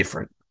something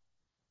different.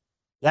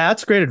 Yeah,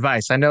 that's great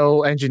advice. I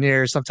know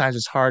engineers, sometimes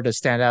it's hard to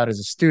stand out as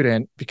a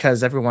student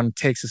because everyone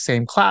takes the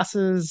same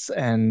classes.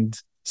 And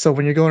so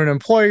when you're going to an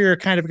employer, you're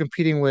kind of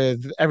competing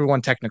with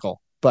everyone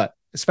technical. But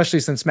especially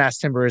since mass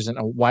timber isn't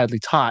widely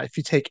taught, if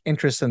you take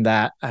interest in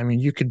that, I mean,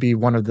 you could be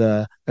one of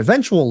the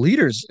eventual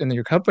leaders in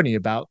your company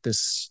about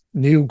this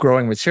new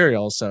growing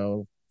material.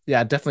 So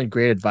yeah, definitely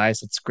great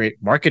advice. It's great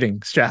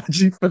marketing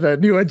strategy for the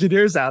new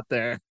engineers out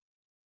there.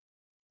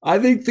 I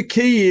think the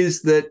key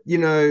is that,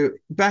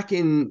 back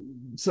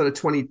in sort of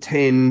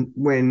 2010,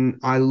 when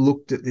I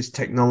looked at this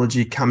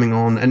technology coming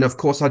on, and of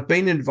course, I'd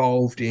been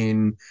involved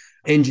in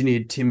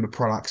engineered timber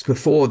products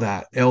before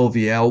that,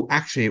 LVL.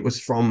 Actually, it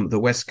was from the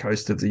west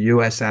coast of the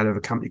US out of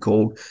a company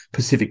called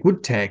Pacific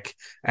Wood Tech.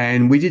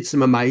 And we did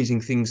some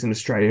amazing things in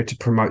Australia to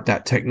promote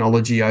that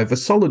technology over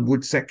solid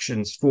wood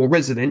sections for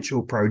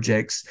residential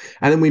projects.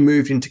 And then we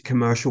moved into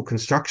commercial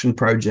construction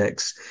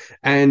projects.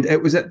 And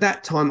it was at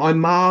that time I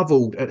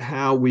marveled at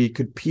how we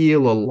could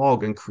peel a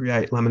log and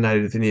create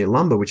laminated veneer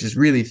lumber, which is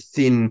really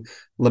thin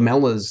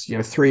lamellas,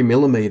 3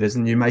 millimeters,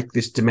 and you make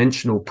this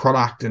dimensional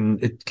product,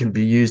 and it can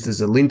be used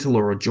as a lintel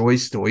or a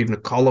joist or even a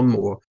column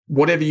or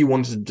whatever you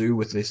wanted to do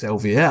with this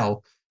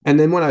LVL. And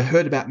then when I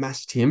heard about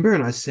mass timber,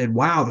 and I said,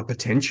 wow, the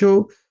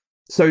potential.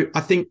 So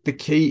I think the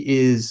key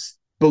is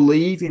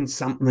believe in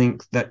something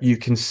that you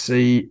can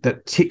see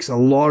that ticks a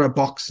lot of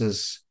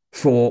boxes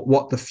for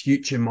what the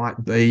future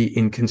might be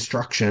in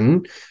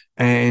construction,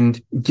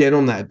 and get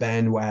on that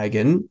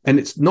bandwagon. And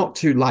it's not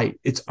too late.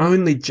 It's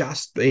only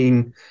just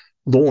been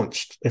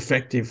launched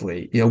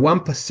effectively.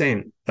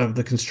 1% of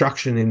the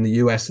construction in the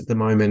US at the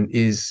moment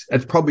it's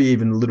probably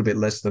even a little bit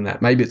less than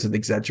that. Maybe it's an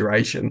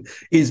exaggeration,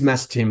 is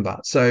mass timber.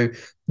 So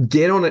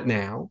get on it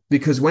now,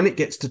 because when it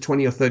gets to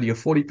 20 or 30 or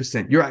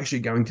 40%, you're actually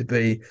going to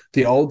be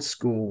the old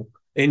school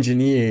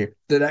engineer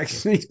that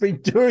actually has been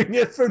doing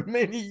it for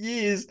many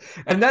years.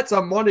 And that's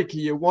a moniker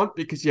you want,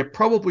 because you're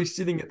probably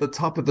sitting at the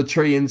top of the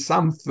tree in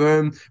some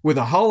firm with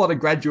a whole lot of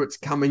graduates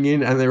coming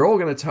in, and they're all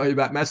going to tell you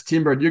about mass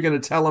timber, and you're going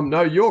to tell them,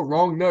 no, you're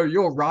wrong. No,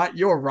 you're right.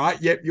 You're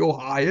right. Yep, you're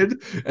hired.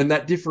 And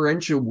that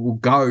differential will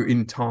go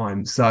in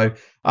time. So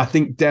I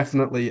think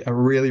definitely a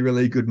really,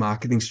 really good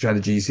marketing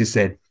strategy, as you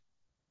said.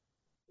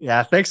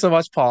 Yeah, thanks so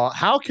much, Paul.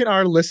 How can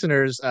our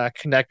listeners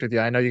connect with you?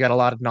 I know you got a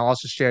lot of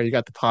knowledge to share. You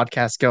got the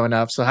podcast going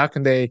up. So how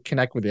can they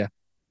connect with you?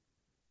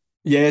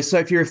 Yeah, so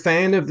if you're a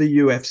fan of the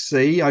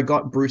UFC, I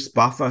got Bruce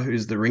Buffer,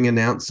 who's the ring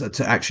announcer,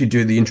 to actually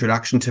do the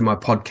introduction to my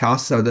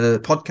podcast. So the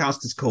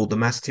podcast is called the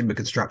Mass Timber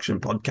Construction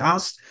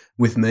Podcast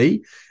with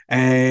me,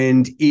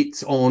 and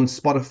it's on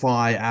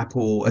Spotify,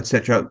 Apple,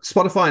 etc.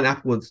 Spotify and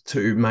Apple are the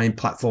two main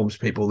platforms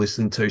people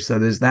listen to. So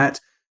there's that.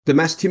 The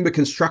Mass Timber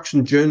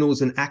Construction Journal is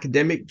an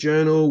academic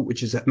journal,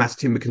 which is at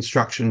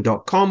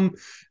masstimberconstruction.com.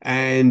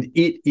 And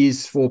it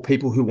is for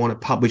people who want to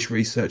publish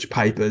research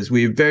papers.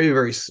 We're very,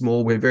 very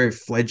small. We're very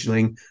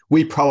fledgling.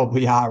 We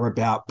probably are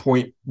about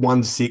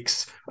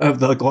 0.16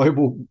 of the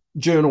global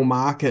journal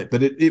market,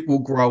 but it will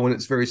grow, and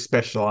it's very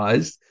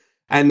specialized.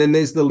 And then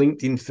there's the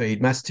LinkedIn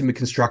feed, Mass Timber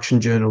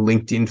Construction Journal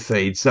LinkedIn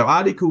feed. So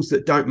articles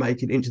that don't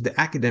make it into the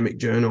academic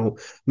journal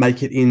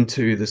make it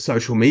into the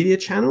social media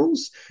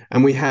channels.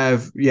 And we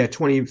have,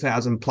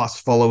 20,000 plus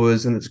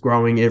followers, and it's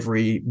growing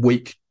every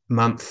week,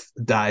 month,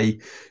 day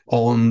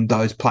on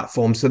those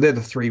platforms. So they're the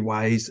three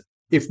ways.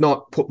 If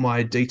not, put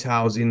my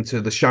details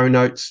into the show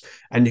notes,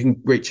 and you can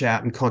reach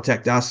out and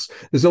contact us.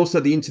 There's also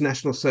the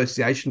International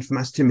Association for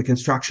Mass Timber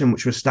Construction,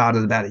 which was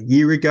started about a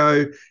year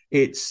ago.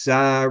 It's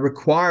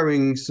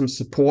requiring some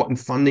support and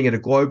funding at a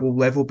global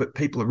level, but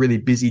people are really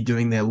busy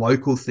doing their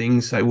local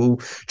things. So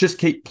we'll just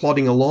keep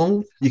plodding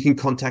along. You can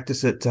contact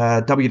us at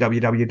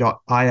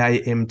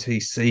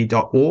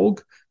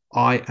www.iamtc.org,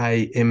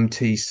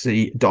 iamtc.org.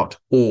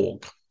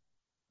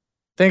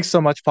 Thanks so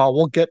much, Paul.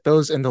 We'll get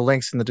those in the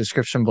links in the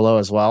description below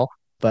as well.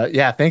 But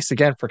yeah, thanks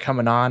again for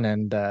coming on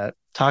and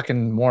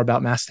talking more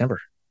about mass timber.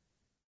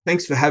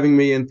 Thanks for having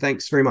me, and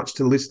thanks very much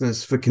to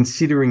listeners for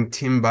considering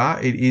timber.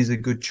 It is a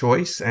good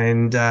choice,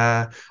 and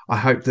I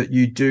hope that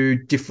you do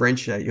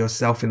differentiate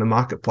yourself in the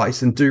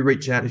marketplace, and do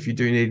reach out if you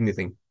do need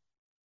anything.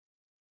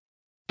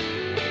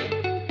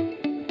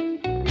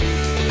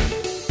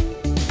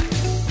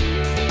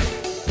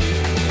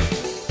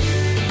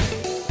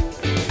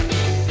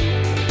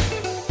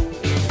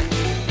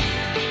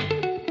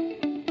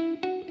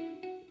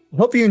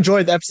 Hope you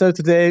enjoyed the episode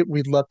today.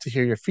 We'd love to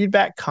hear your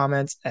feedback,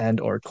 comments,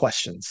 and or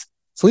questions.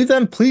 To leave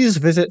them, please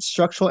visit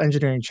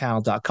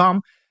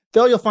structuralengineeringchannel.com.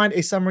 There you'll find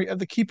a summary of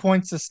the key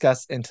points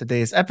discussed in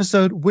today's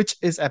episode, which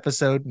is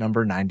episode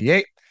number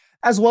 98,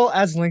 as well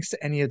as links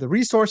to any of the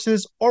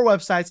resources or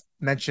websites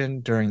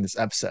mentioned during this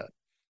episode.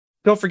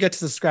 Don't forget to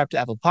subscribe to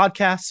Apple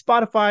Podcasts,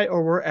 Spotify,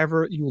 or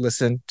wherever you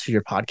listen to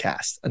your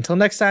podcast. Until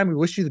next time, we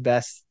wish you the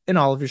best in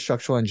all of your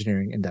structural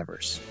engineering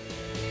endeavors.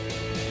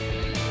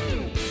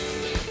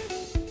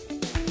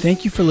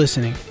 Thank you for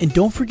listening, and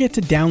don't forget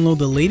to download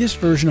the latest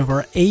version of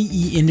our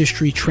AE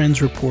Industry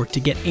Trends Report to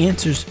get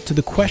answers to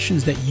the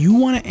questions that you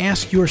want to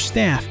ask your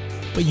staff,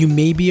 but you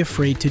may be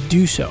afraid to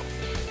do so.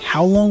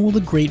 How long will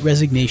the Great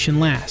Resignation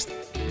last?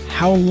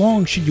 How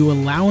long should you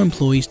allow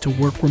employees to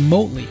work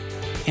remotely?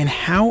 And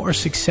how are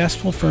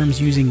successful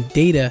firms using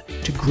data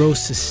to grow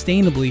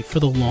sustainably for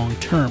the long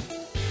term?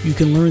 You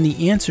can learn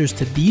the answers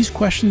to these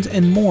questions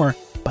and more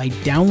by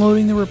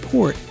downloading the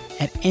report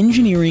at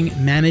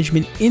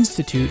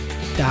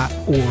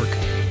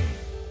engineeringmanagementinstitute.org.